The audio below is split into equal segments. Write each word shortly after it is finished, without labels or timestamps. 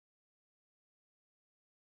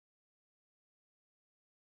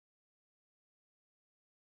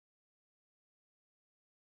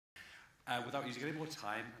Without using any more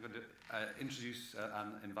time, I'm going to introduce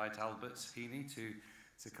and invite Albert Heaney to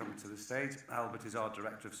come to the stage. Albert is our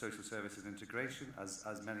Director of Social Services and Integration.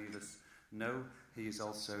 As many of us know, he is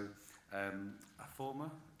also a former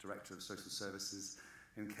Director of Social Services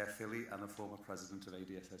in Caerphilly and a former President of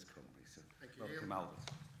ADSS Cymru. So, welcome,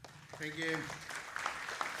 Albert. Thank you.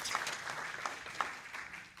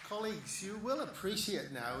 Colleagues, you will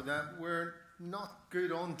appreciate now that we're not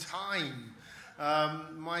good on time.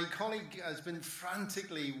 My colleague has been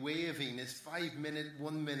frantically waving his 5-minute,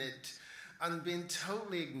 1 minute, and been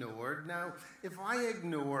totally ignored. Now, if I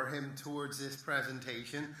ignore him towards this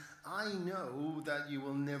presentation, I know that you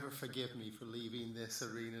will never forgive me for leaving this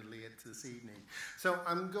arena late this evening. So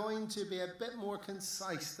I'm going to be a bit more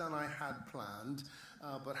concise than I had planned,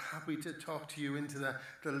 but happy to talk to you into the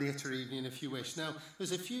later evening if you wish. Now,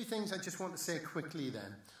 there's a few things I just want to say quickly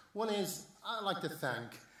then. One is, I'd like to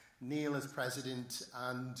thank Neil as President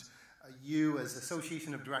and you as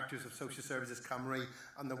Association of Directors of Social Services Cymru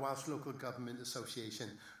and the Welsh Local Government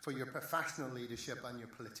Association for your professional leadership and your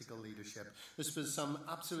political leadership. There's been some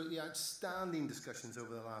absolutely outstanding discussions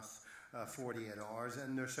over the last 48 hours,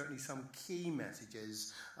 and there's certainly some key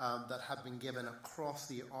messages that have been given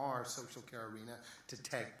across our social care arena to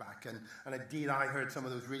take back. And indeed, I heard some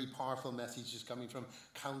of those really powerful messages coming from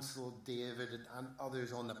Council David and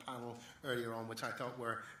others on the panel earlier on, which I thought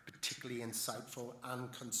were particularly insightful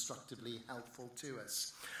and constructively helpful to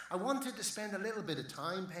us. I wanted to spend a little bit of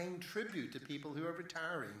time paying tribute to people who are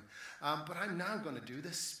retiring, but I'm now going to do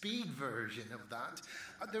the speed version of that.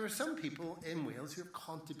 There are some people in Wales who have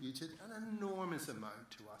contributed an enormous amount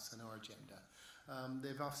to us and our agenda.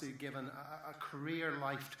 They've obviously given a career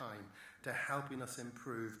lifetime to helping us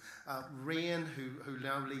improve. Rain, who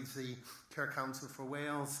now leads the Care Council for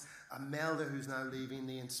Wales, Imelda, who's now leaving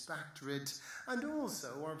the Inspectorate, and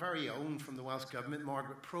also our very own from the Welsh Government,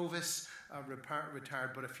 Margaret Provis,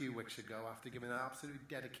 retired but a few weeks ago after giving an absolute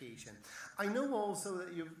dedication. I know also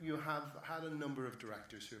that you have had a number of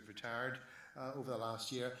directors who have retired over the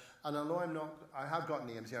last year, and although I have got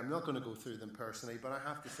names here, I'm not going to go through them personally, but I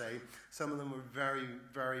have to say some of them were very,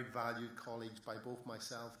 very valued colleagues by both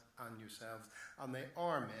myself and yourselves, and they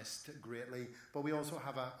are missed greatly. But we also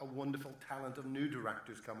have a wonderful talent of new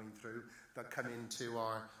directors coming through that come into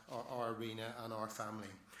our arena and our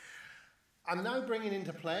family. I'm now bringing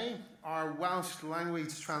into play our Welsh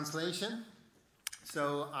language translation,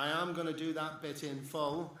 so I am going to do that bit in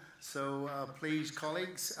full. So please,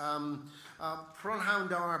 colleagues, prynhawn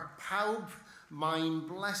pawb, mae'n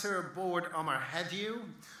bleser bod yma heddiw,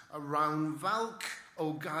 around falc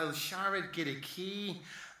o gael siarad gyda ci,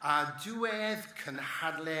 a diwedd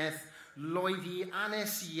cynhadledd loeddi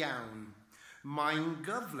anes iawn. Mae'n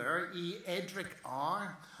gyflwr I edrych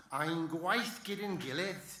ar ein gwaith gyda'n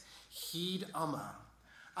gilydd hyd yma,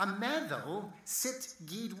 a meddwl sut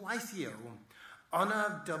gydweithio, yna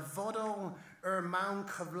dyfodol mewn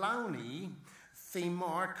cyflawni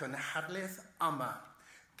themau'r cynhadledd yma.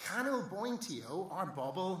 Canolbwyntio ar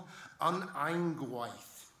bobl yn ein gwaith.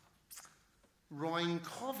 Rwy'n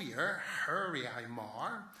cofio'r hyrriau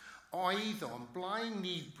mar oedd o'n blaen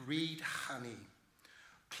ni bryd hynny.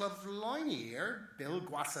 Clyflwynir bil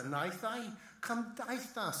gwasanaethau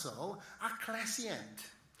cymdeithasol ac lesiant.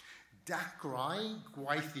 Dacrau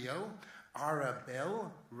gweithio ar y bil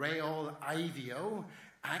reol eiddio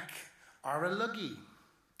ac arolygu.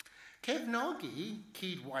 Cefnogi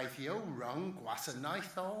cydweithio rhwng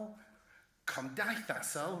gwasanaethol,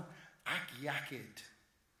 cymdeithasol ac iechyd.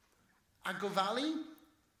 A gofalu,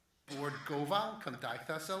 Bwrdd Gofal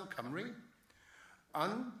Cymdeithasol Cymru,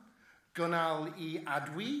 yn gynnal I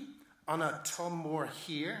adwi yn y tymor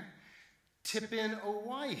hir, tipyn o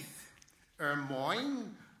waith,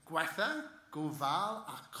 mwyn gwetha gofal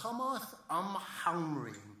a cymorth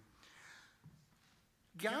ymhawnri.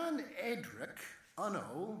 Gan edrych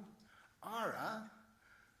yno ar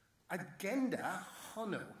agenda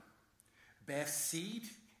hwnnw, beth sydd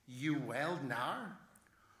i'w weld nawr,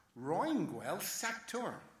 rwy'n gweld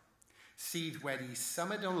sector sydd wedi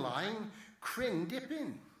symud ymlaen cryn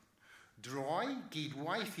dipyn, droi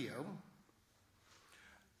gydweithio,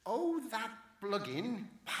 o ddatblygyn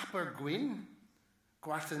papur gwyn,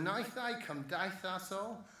 gwasanaethau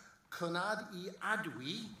cymdeithasol, cynnad I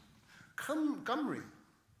adwi Cymru.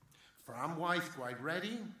 Fframwaith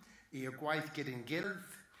gwaedredu, i'r gwaith gyda'n gilydd,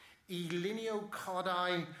 I lunio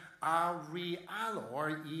codau a realor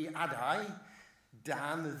I adau,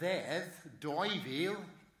 dan ddedd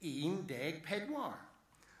 2014.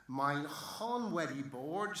 Mae'n hon wedi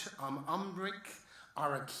bod ymbric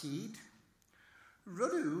ar y cyd.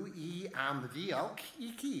 Rydw I am ddiolch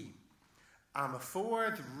I ci, am a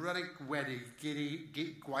ffordd rydych wedi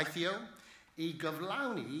gweithio I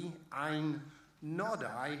gyflawni ein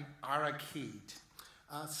nodau ar y cyd.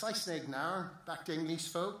 Saesneg now, back to English,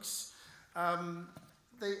 folks.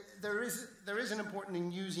 There is an importance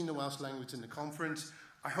in using the Welsh language in the conference.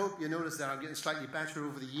 I hope you notice that I'm getting slightly better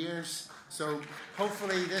over the years. So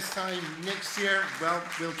hopefully this time next year, well,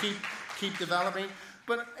 we'll keep developing.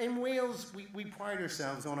 But in Wales, we pride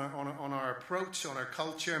ourselves on our approach, on our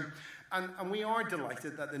culture, and we are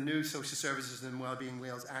delighted that the new Social Services and Wellbeing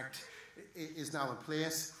Wales Act is now in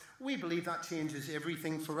place. We believe that changes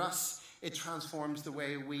everything for us. It transforms the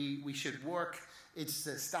way we should work. It's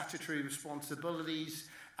the statutory responsibilities,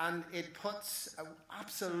 and it puts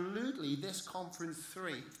absolutely this conference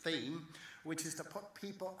theme, which is to put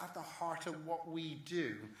people at the heart of what we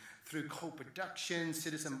do through co-production,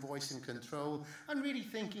 citizen voice and control, and really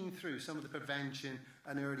thinking through some of the prevention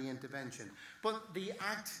and early intervention. But the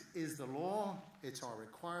Act is the law, it's our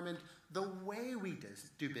requirement. The way we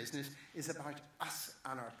do business is about us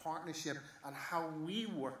and our partnership and how we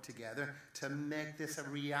work together to make this a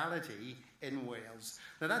reality in Wales.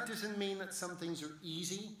 Now that doesn't mean that some things are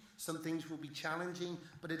easy, some things will be challenging,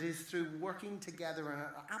 but it is through working together and an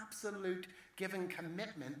absolute given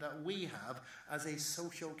commitment that we have as a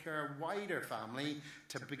social care wider family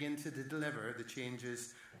to begin to deliver the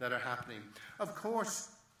changes that are happening. Of course,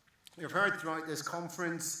 you've heard throughout this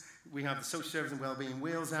conference, we have the Social Services and Wellbeing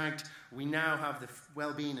Wales Act. We now have the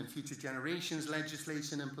Wellbeing and Future Generations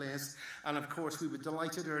legislation in place. And of course, we were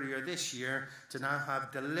delighted earlier this year to now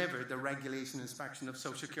have delivered the Regulation and Inspection of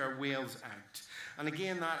Social Care Wales Act. And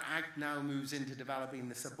again, that Act now moves into developing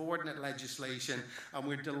the subordinate legislation. And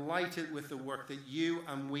we're delighted with the work that you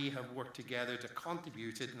and we have worked together to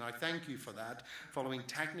contribute it. And I thank you for that. Following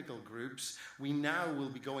technical groups, we now will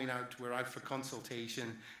be going out, we're out for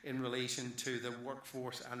consultation in relation to the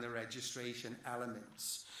workforce and the registration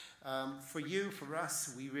elements. For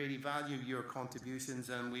us, we really value your contributions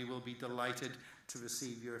and we will be delighted to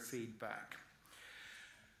receive your feedback.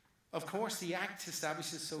 Of course, the Act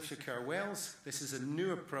establishes Social Care Wales. This is a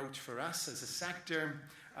new approach for us as a sector,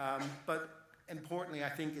 but importantly, I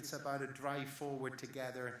think it's about a drive forward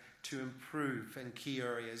together to improve in key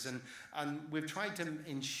areas. And we've tried to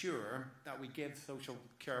ensure that we give Social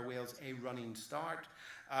Care Wales a running start.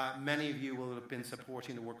 Many of you will have been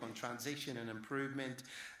supporting the work on transition and improvement.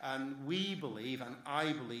 And we believe, and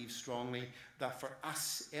I believe strongly, that for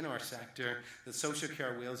us in our sector, the Social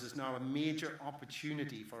Care Wales is now a major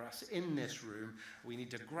opportunity for us in this room. We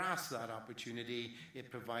need to grasp that opportunity.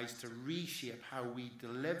 It provides to reshape how we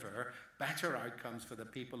deliver better outcomes for the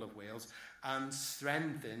people of Wales and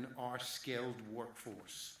strengthen our skilled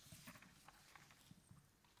workforce.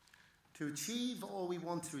 To achieve all we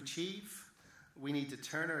want to achieve, we need to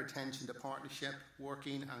turn our attention to partnership,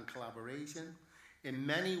 working and collaboration. In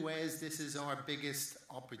many ways, this is our biggest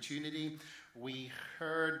opportunity. We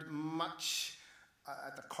heard much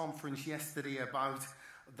at the conference yesterday about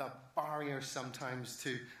the barriers sometimes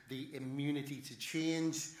to the immunity to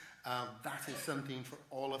change. That is something for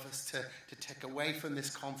all of us to take away from this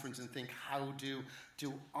conference and think, how do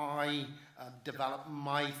I develop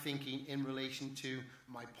my thinking in relation to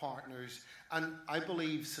my partners? And I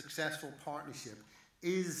believe successful partnership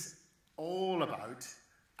is all about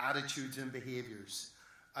attitudes and behaviours.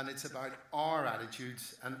 And it's about our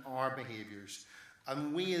attitudes and our behaviours.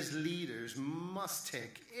 And we as leaders must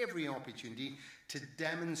take every opportunity to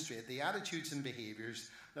demonstrate the attitudes and behaviours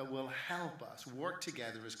that will help us work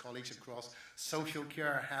together as colleagues across social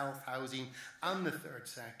care, health, housing and the third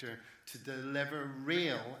sector to deliver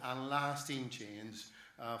real and lasting change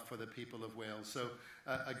for the people of Wales. So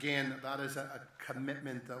again, that is a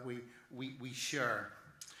commitment that we share.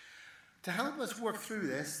 To help us work through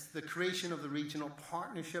this, the creation of the regional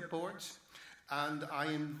partnership boards, and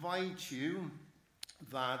I invite you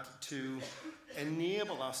that to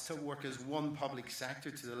enable us to work as one public sector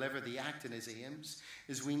to deliver the Act and its aims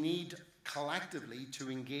is we need collectively to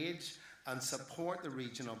engage and support the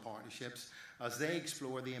regional partnerships as they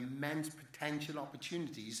explore the immense potential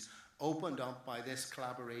opportunities opened up by this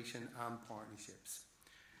collaboration and partnerships.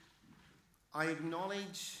 I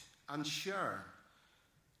acknowledge and share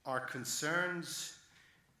our concerns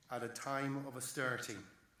at a time of austerity.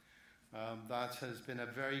 That has been a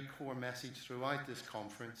very core message throughout this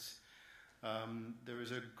conference. There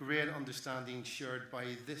is a great understanding shared by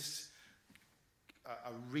this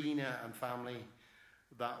arena and family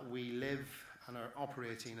that we live and are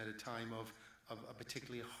operating at a time of a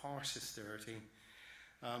particularly harsh austerity.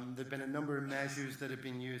 There have been a number of measures that have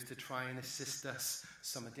been used to try and assist us,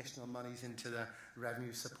 some additional monies into the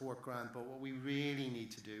revenue support grant, but what we really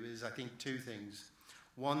need to do is, I think, two things.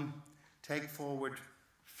 One, take forward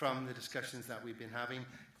from the discussions that we've been having,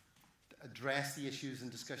 address the issues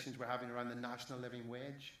and discussions we're having around the national living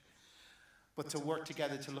wage, but to work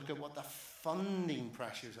together to look at what the funding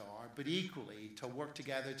pressures are, but equally to work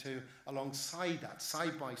together to, alongside that,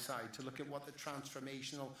 side by side, to look at what the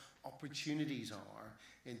transformational opportunities are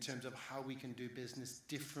in terms of how we can do business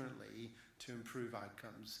differently to improve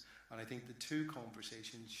outcomes. And I think the two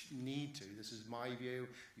conversations need to, this is my view,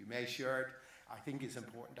 you may share it, I think it's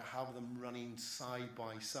important to have them running side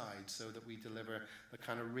by side so that we deliver the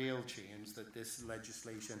kind of real change that this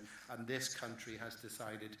legislation and this country has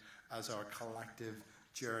decided as our collective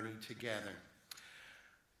journey together.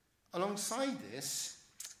 Alongside this,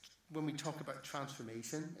 when we talk about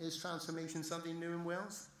transformation, is transformation something new in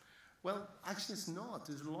Wales? Well, actually it's not.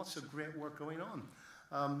 There's lots of great work going on.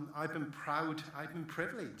 I've been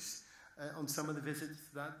privileged on some of the visits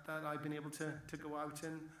that I've been able to go out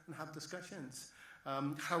and have discussions.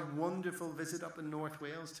 How wonderful visit up in North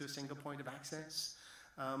Wales to a single point of access.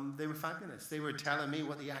 They were fabulous. They were telling me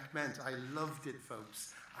what the Act meant. I loved it,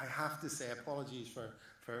 folks. I have to say, apologies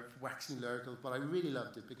for waxing lyrical, but I really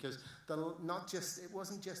loved it because it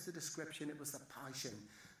wasn't just the description, it was the passion.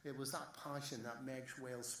 It was that passion that makes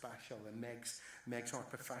Wales special and makes our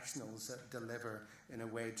professionals deliver in a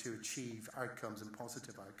way to achieve outcomes and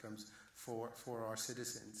positive outcomes for our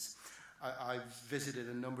citizens. I've visited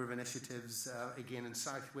a number of initiatives, again in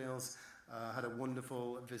South Wales. Had a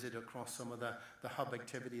wonderful visit across some of the hub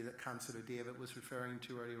activity that Councillor David was referring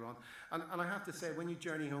to earlier on. And I have to say, when you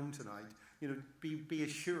journey home tonight, be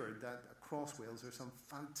assured that across Wales there are some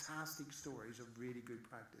fantastic stories of really good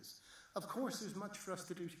practice. Of course, there's much for us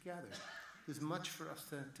to do together. There's much for us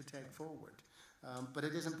to take forward. But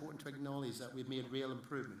it is important to acknowledge that we've made real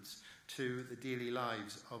improvements to the daily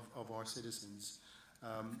lives of our citizens.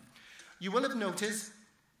 You will have noticed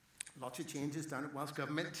lots of changes down at Welsh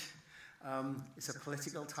Government. It's a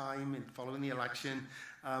political time following the election.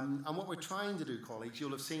 And what we're trying to do, colleagues,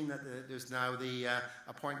 you'll have seen that there's now the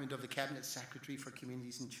appointment of the Cabinet Secretary for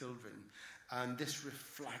Communities and Children. And this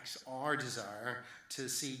reflects our desire to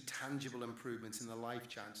see tangible improvements in the life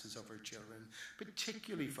chances of our children,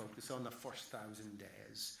 particularly focused on the first 1,000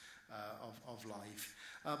 days of life.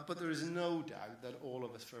 But there is no doubt that all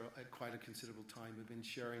of us for quite a considerable time have been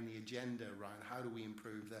sharing the agenda around how do we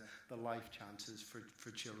improve the life chances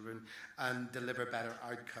for children and deliver better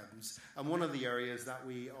outcomes. And one of the areas that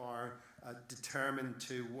we are determined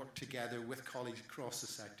to work together with colleagues across the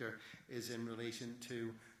sector is in relation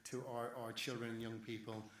to our children and young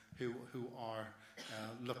people who are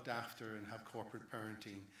looked after and have corporate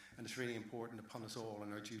parenting. And it's really important upon us all,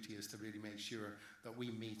 and our duty is to really make sure that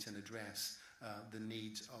we meet and address the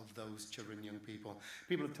needs of those children and young people.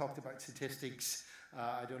 People have talked about statistics.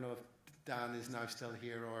 I don't know if Dan is now still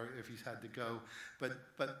here or if he's had to go,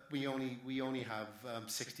 but we only have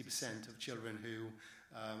 60% of children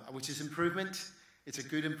who, which is improvement. It's a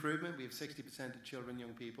good improvement. We have 60% of children,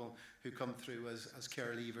 young people who come through as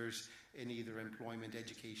care leavers in either employment,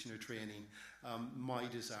 education or training. My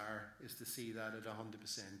desire is to see that at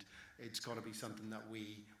 100%. It's got to be something that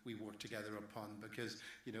we work together upon because,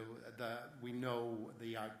 we know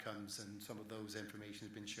the outcomes and some of those information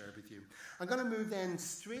has been shared with you. I'm going to move then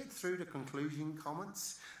straight through to conclusion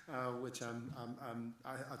comments, which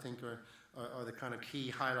I think are the kind of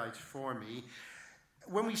key highlights for me.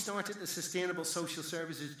 When we started the Sustainable Social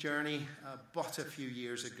Services journey, but a few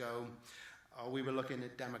years ago, we were looking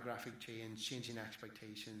at demographic change, changing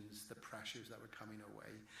expectations, the pressures that were coming our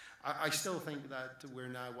way. I still think that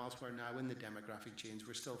whilst we're now in the demographic change,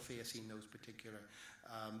 we're still facing those particular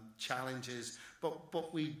challenges,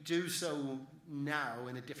 but we do so now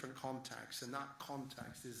in a different context, and that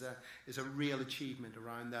context is a real achievement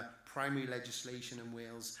around the primary legislation in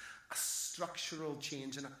Wales, a structural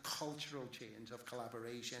change and a cultural change of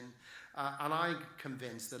collaboration. And I'm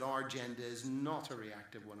convinced that our agenda is not a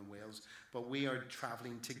reactive one in Wales, but we are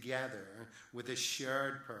travelling together with a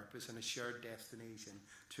shared purpose and a shared destination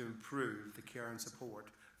to improve the care and support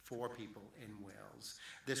for people in Wales.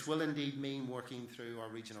 This will indeed mean working through our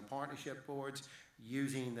regional partnership boards,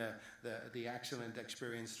 using the excellent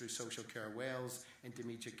experience through Social Care Wales,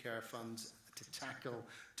 intermediate care funds, to tackle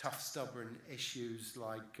tough, stubborn issues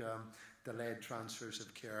like delayed transfers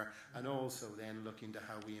of care, and also then looking to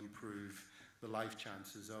how we improve the life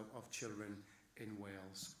chances of children in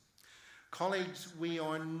Wales. Colleagues, we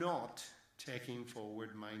are not taking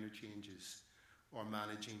forward minor changes or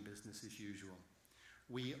managing business as usual.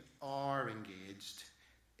 We are engaged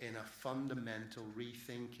in a fundamental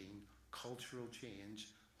rethinking, cultural change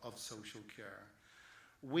of social care.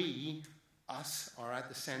 Us are at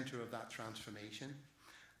the centre of that transformation,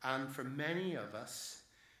 and for many of us,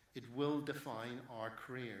 It will define our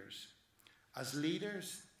careers. As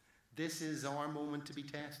leaders, this is our moment to be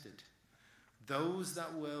tested. Those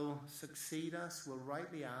that will succeed us will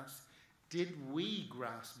rightly ask, did we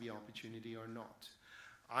grasp the opportunity or not?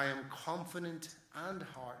 I am confident and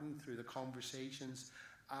heartened through the conversations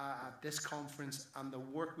at this conference and the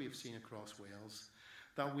work we have seen across Wales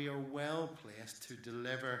that we are well placed to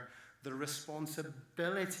deliver the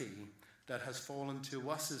responsibility that has fallen to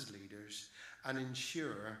us as leaders and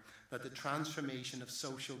ensure that the transformation of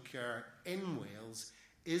social care in Wales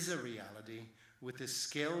is a reality with a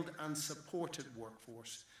skilled and supported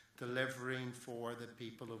workforce delivering for the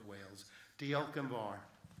people of Wales. Diolch yn fawr.